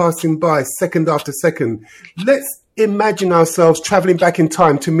time passing by second after second. Let's imagine ourselves traveling back in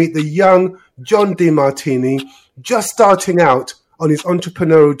time to meet the young John Demartini just starting out on his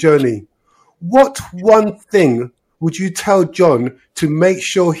entrepreneurial journey. What one thing would you tell John to make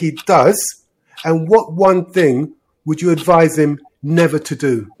sure he does, and what one thing would you advise him never to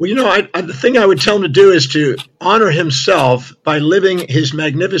do? Well, the thing I would tell him to do is to honor himself by living his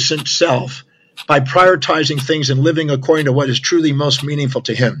magnificent self, by prioritizing things and living according to what is truly most meaningful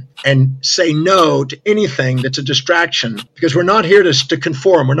to him, and say no to anything that's a distraction, because we're not here to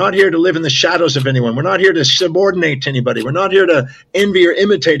conform. We're not here to live in the shadows of anyone. We're not here to subordinate to anybody. We're not here to envy or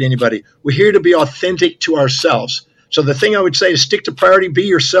imitate anybody. We're here to be authentic to ourselves. So the thing I would say is stick to priority, be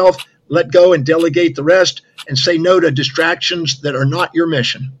yourself, let go and delegate the rest, and say no to distractions that are not your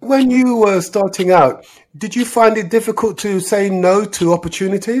mission. When you were starting out, did you find it difficult to say no to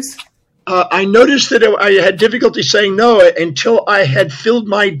opportunities? I noticed that I had difficulty saying no until I had filled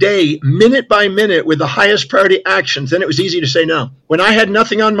my day minute by minute with the highest priority actions. Then it was easy to say no. When I had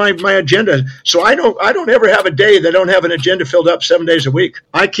nothing on my agenda, so I don't ever have a day that I don't have an agenda filled up 7 days a week.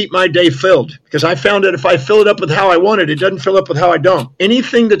 I keep my day filled because I found that if I fill it up with how I want it doesn't fill up with how I don't.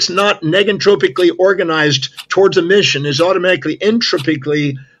 Anything that's not negentropically organized towards a mission is automatically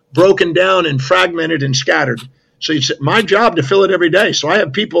entropically broken down and fragmented and scattered. So it's my job to fill it every day. So I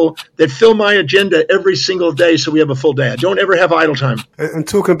have people that fill my agenda every single day so we have a full day. I don't ever have idle time. And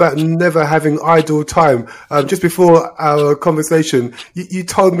talking about never having idle time, just before our conversation, you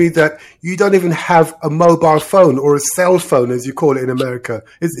told me that you don't even have a mobile phone or a cell phone, as you call it in America.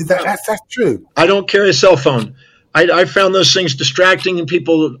 Is that's true? I don't carry a cell phone. I found those things distracting, and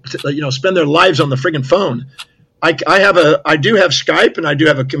people spend their lives on the friggin' phone. I do have Skype, and I do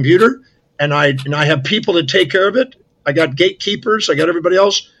have a computer. And I have people to take care of it. I got gatekeepers. I got everybody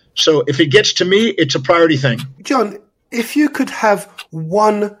else. So if it gets to me, it's a priority thing. John, if you could have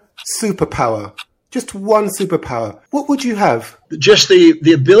one superpower, just one superpower, what would you have? Just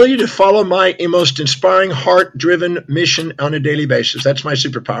the ability to follow my most inspiring, heart-driven mission on a daily basis. That's my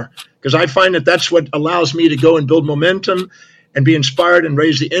superpower. Because I find that that's what allows me to go and build momentum and be inspired and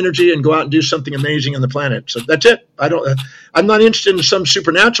raise the energy and go out and do something amazing on the planet. So that's it. I'm not interested in some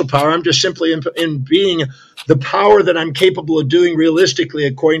supernatural power. I'm just simply in being the power that I'm capable of doing realistically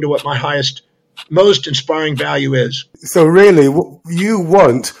according to what my highest, most inspiring value is. So really, you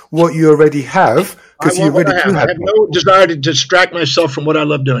want what you already have because you really do have. I have no desire to distract myself from what I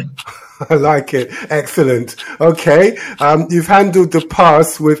love doing. I like it. Excellent. Okay. You've handled the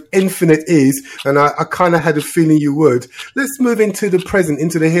past with infinite ease, and I kind of had a feeling you would. Let's move into the present,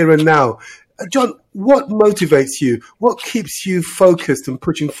 into the here and now. John, what motivates you? What keeps you focused and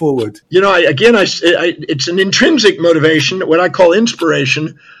pushing forward? It's an intrinsic motivation, what I call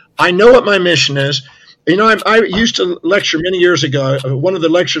inspiration. I know what my mission is. I used to lecture many years ago. One of the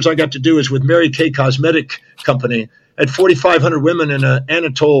lectures I got to do is with Mary Kay Cosmetic Company at 4,500 women in an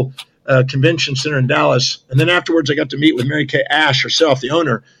Anatole convention center in Dallas. And then afterwards, I got to meet with Mary Kay Ash herself, the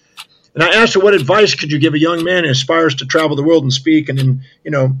owner. And I asked her, what advice could you give a young man who aspires to travel the world and speak and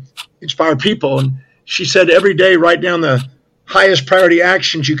inspire people? And she said, every day, write down the highest priority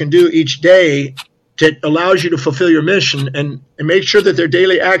actions you can do each day that allows you to fulfill your mission, and make sure that they're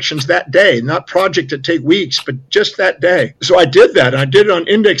daily actions that day, not projects that take weeks, but just that day. So I did that. I did it on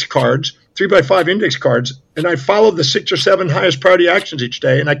index cards, 3x5 index cards, and I followed the 6 or 7 highest priority actions each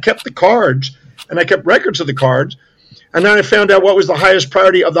day, and I kept the cards, and I kept records of the cards, and then I found out what was the highest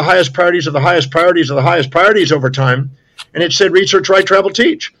priority of the highest priorities of the highest priorities of the highest priorities over time, and it said research, write, travel,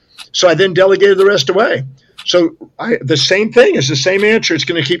 teach. So I then delegated the rest away. So the same thing is the same answer. It's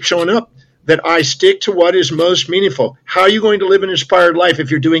going to keep showing up, that I stick to what is most meaningful. How are you going to live an inspired life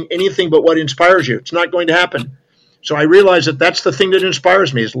if you're doing anything but what inspires you? It's not going to happen. So I realize that that's the thing that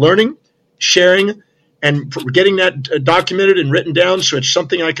inspires me, is learning, sharing, and getting that documented and written down so it's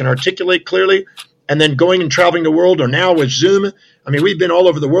something I can articulate clearly, and then going and traveling the world, or now with Zoom. I mean, we've been all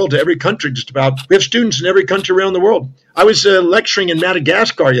over the world to every country just about. We have students in every country around the world. I was lecturing in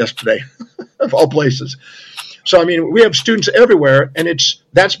Madagascar yesterday, of all places. So, I mean, we have students everywhere, and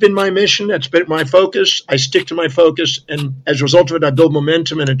that's been my mission. That's been my focus. I stick to my focus, and as a result of it, I build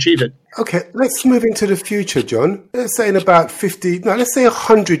momentum and achieve it. Okay, let's move into the future, John. Let's say in about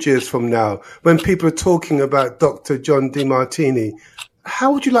 100 years from now, when people are talking about Dr. John Demartini,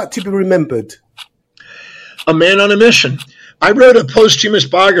 how would you like to be remembered? A man on a mission. I wrote a posthumous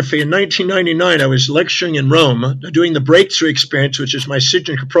biography in 1999. I was lecturing in Rome, doing the Breakthrough Experience, which is my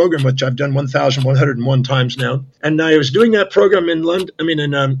signature program, which I've done 1,101 times now. And I was doing that program in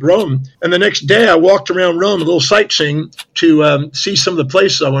Rome. And the next day, I walked around Rome, a little sightseeing, to see some of the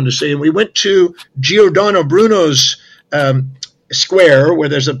places I wanted to see. And we went to Giordano Bruno's square, where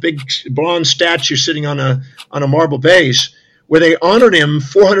there's a big bronze statue sitting on a marble base, where they honored him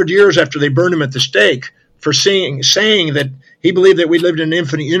 400 years after they burned him at the stake for saying that he believed that we lived in an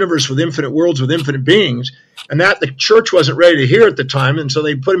infinite universe with infinite worlds with infinite beings, and that the church wasn't ready to hear at the time, and so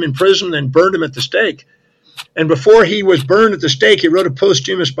they put him in prison and burned him at the stake. And before he was burned at the stake, he wrote a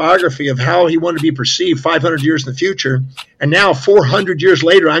posthumous biography of how he wanted to be perceived 500 years in the future. And now, 400 years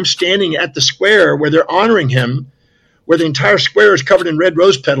later, I'm standing at the square where they're honoring him, where the entire square is covered in red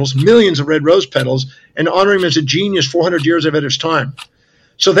rose petals, millions of red rose petals, and honoring him as a genius 400 years ahead of his time.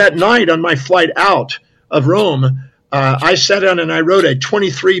 So that night on my flight out of Rome, I sat down and I wrote a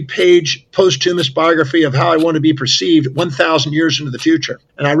 23-page posthumous biography of how I want to be perceived 1,000 years into the future.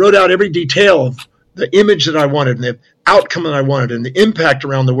 And I wrote out every detail of the image that I wanted and the outcome that I wanted and the impact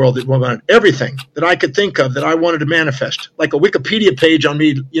around the world that I wanted, everything that I could think of that I wanted to manifest, like a Wikipedia page on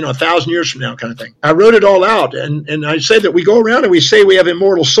me, 1,000 years from now kind of thing. I wrote it all out. And I say that we go around and we say we have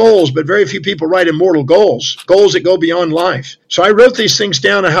immortal souls, but very few people write immortal goals that go beyond life. So I wrote these things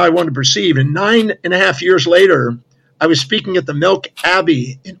down on how I wanted to perceive. And 9.5 years later, I was speaking at the Melk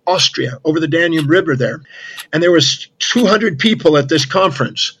Abbey in Austria over the Danube River there. And there was 200 people at this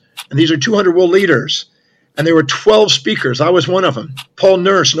conference. And these are 200 world leaders. And there were 12 speakers. I was one of them. Paul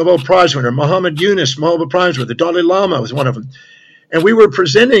Nurse, Nobel Prize winner. Muhammad Yunus, Nobel Prize winner. The Dalai Lama was one of them. And we were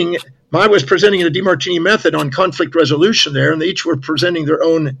presenting, I was presenting the Demartini method on conflict resolution there, and they each were presenting their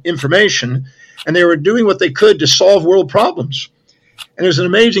own information. And they were doing what they could to solve world problems. And it was an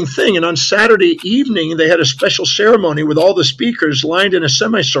amazing thing. And on Saturday evening, they had a special ceremony with all the speakers lined in a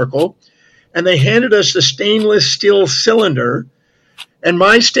semicircle. And they handed us the stainless steel cylinder. And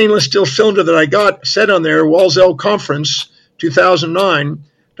my stainless steel cylinder that I got said on there, Walsall Conference 2009,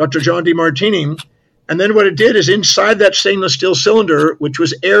 Dr. John Demartini. And then what it did is inside that stainless steel cylinder, which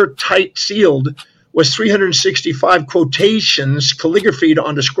was airtight sealed, was 365 quotations calligraphied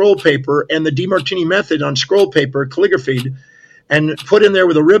onto scroll paper and the Demartini method on scroll paper calligraphied and put in there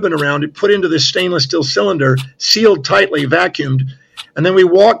with a ribbon around it, put into this stainless steel cylinder, sealed tightly, vacuumed. And then we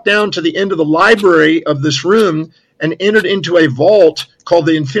walked down to the end of the library of this room and entered into a vault called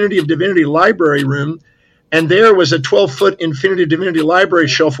the Infinity of Divinity Library Room. And there was a 12-foot Infinity of Divinity library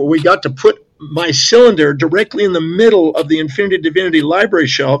shelf where we got to put my cylinder directly in the middle of the Infinity of Divinity library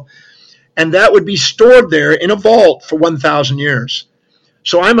shelf. And that would be stored there in a vault for 1,000 years.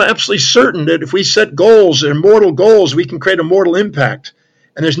 So I'm absolutely certain that if we set goals, immortal goals, we can create immortal impact.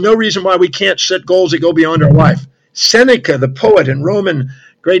 And there's no reason why we can't set goals that go beyond our life. Seneca, the poet and Roman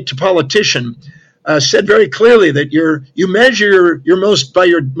great politician, said very clearly that you measure your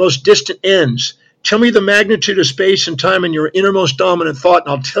most distant ends. Tell me the magnitude of space and time in your innermost dominant thought, and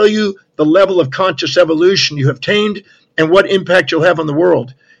I'll tell you the level of conscious evolution you have attained and what impact you'll have on the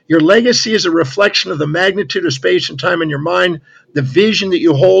world. Your legacy is a reflection of the magnitude of space and time in your mind, the vision that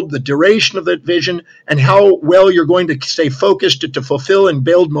you hold, the duration of that vision, and how well you're going to stay focused to fulfill and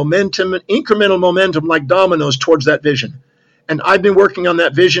build momentum, incremental momentum like dominoes towards that vision. And I've been working on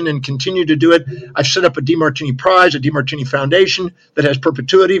that vision and continue to do it. I've set up a Demartini Prize, a Demartini Foundation that has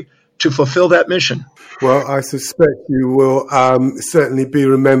perpetuity to fulfill that mission. Well, I suspect you will certainly be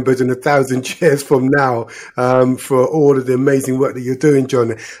remembered in 1,000 years from now for all of the amazing work that you're doing,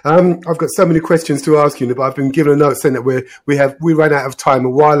 John. I've got so many questions to ask you, but I've been given a note saying that we ran out of time a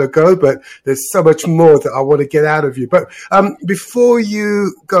while ago, but there's so much more that I want to get out of you. But before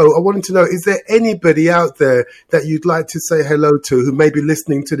you go, I wanted to know, is there anybody out there that you'd like to say hello to who may be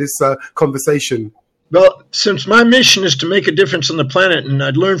listening to this conversation? Well, since my mission is to make a difference on the planet, and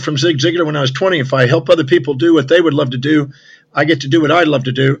I'd learned from Zig Ziglar when I was 20, if I help other people do what they would love to do, I get to do what I'd love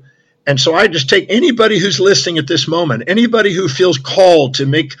to do. And so I just take anybody who's listening at this moment, anybody who feels called to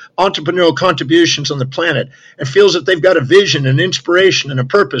make entrepreneurial contributions on the planet and feels that they've got a vision and inspiration and a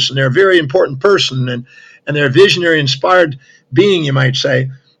purpose, and they're a very important person and they're a visionary, inspired being, you might say,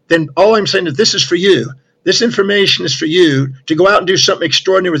 then all I'm saying is this is for you. This information is for you to go out and do something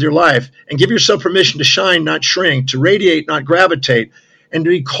extraordinary with your life and give yourself permission to shine, not shrink, to radiate, not gravitate, and to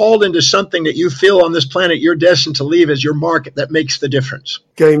be called into something that you feel on this planet you're destined to leave as your mark that makes the difference.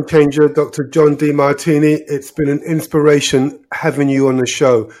 Game changer, Dr. John Demartini. It's been an inspiration having you on the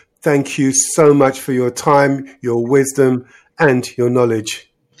show. Thank you so much for your time, your wisdom, and your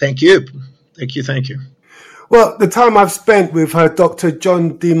knowledge. Thank you. Thank you. Well, the time I've spent with Dr.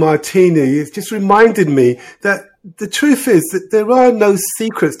 John Demartini has just reminded me that the truth is that there are no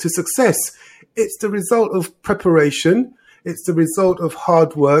secrets to success. It's the result of preparation. It's the result of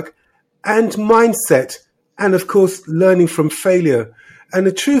hard work and mindset. And of course, learning from failure. And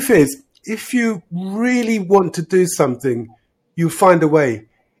the truth is, if you really want to do something, you find a way.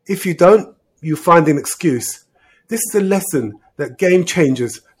 If you don't, you find an excuse. This is a lesson that game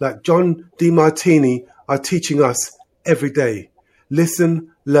changers like John Demartini are teaching us every day.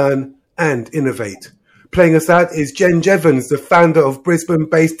 Listen, learn, and innovate. Playing us out is Jen Jevons, the founder of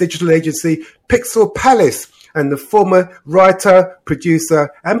Brisbane-based digital agency Pixel Palace and the former writer,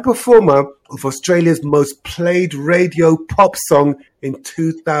 producer, and performer of Australia's most played radio pop song in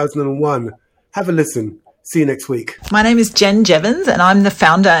 2001. Have a listen. See you next week. My name is Jen Jevons and I'm the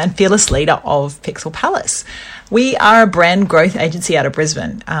founder and fearless leader of Pixel Palace. We are a brand growth agency out of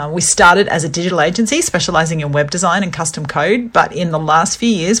Brisbane. We started as a digital agency specialising in web design and custom code, but in the last few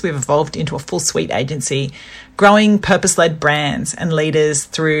years we've evolved into a full suite agency, growing purpose-led brands and leaders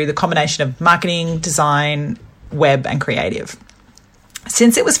through the combination of marketing, design, web and creative.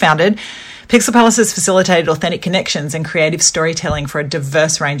 Since it was founded, Pixel Palace has facilitated authentic connections and creative storytelling for a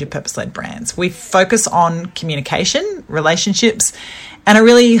diverse range of purpose-led brands. We focus on communication, relationships, and a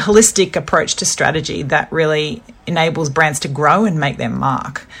really holistic approach to strategy that really enables brands to grow and make their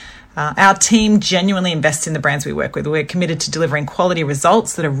mark. Our team genuinely invests in the brands we work with. We're committed to delivering quality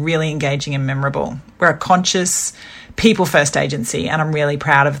results that are really engaging and memorable. We're a conscious, people-first agency, and I'm really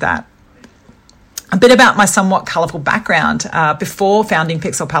proud of that. A bit about my somewhat colourful background. Before founding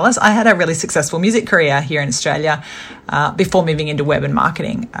Pixel Palace, I had a really successful music career here in Australia before moving into web and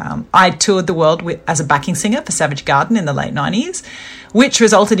marketing. I toured the world as a backing singer for Savage Garden in the late 90s, which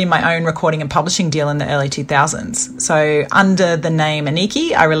resulted in my own recording and publishing deal in the early 2000s. So under the name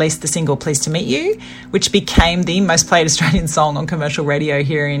Aniki, I released the single Pleased to Meet You, which became the most played Australian song on commercial radio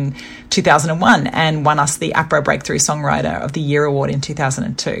here in 2001 and won us the APRA Breakthrough Songwriter of the Year award in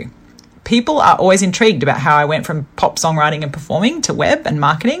 2002. People are always intrigued about how I went from pop songwriting and performing to web and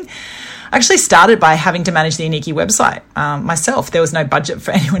marketing. I actually started by having to manage the Aniki website myself. There was no budget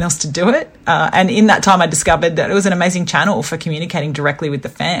for anyone else to do it. And in that time, I discovered that it was an amazing channel for communicating directly with the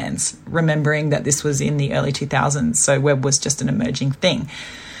fans, remembering that this was in the early 2000s, so web was just an emerging thing.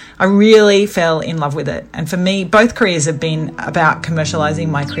 I really fell in love with it. And for me, both careers have been about commercializing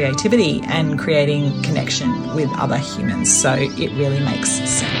my creativity and creating connection with other humans. So it really makes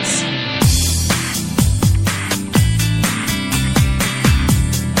sense.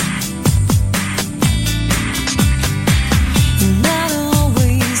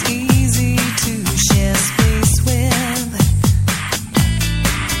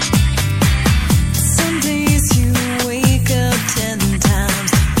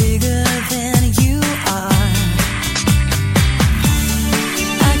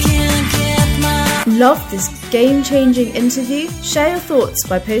 Love this game-changing interview? Share your thoughts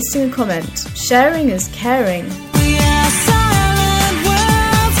by posting a comment. Sharing is caring.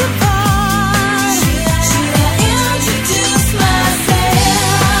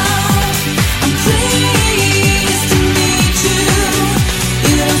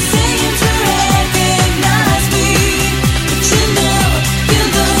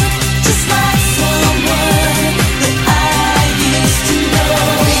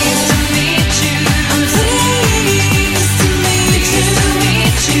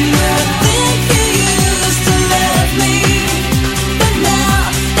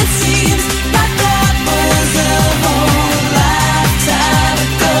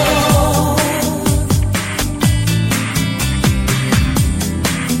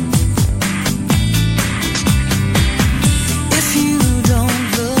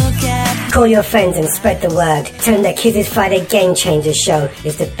 Call your friends and spread the word. Tell them that Kizzy's Friday Game Changers show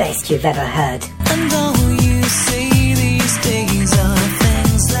is the best you've ever heard. And though you say these days are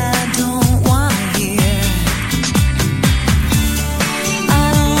things that I don't want to hear,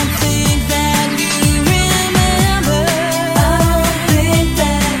 I don't think that you remember. I don't think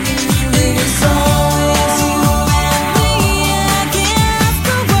that you remember. It's always you and me against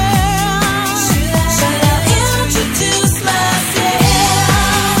the world. Should I introduce myself?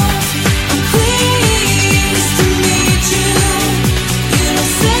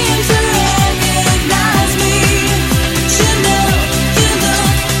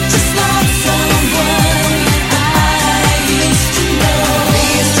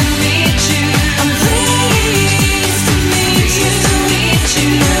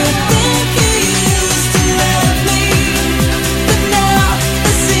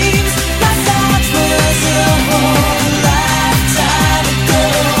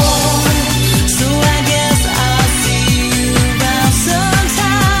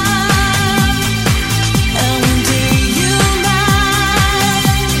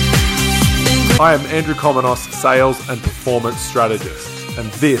 I am Andrew Komenos, Sales and Performance Strategist,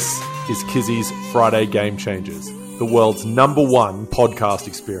 and this is Kizzy's Friday Game Changers, the world's #1 podcast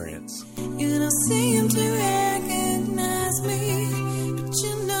experience. You don't seem to recognize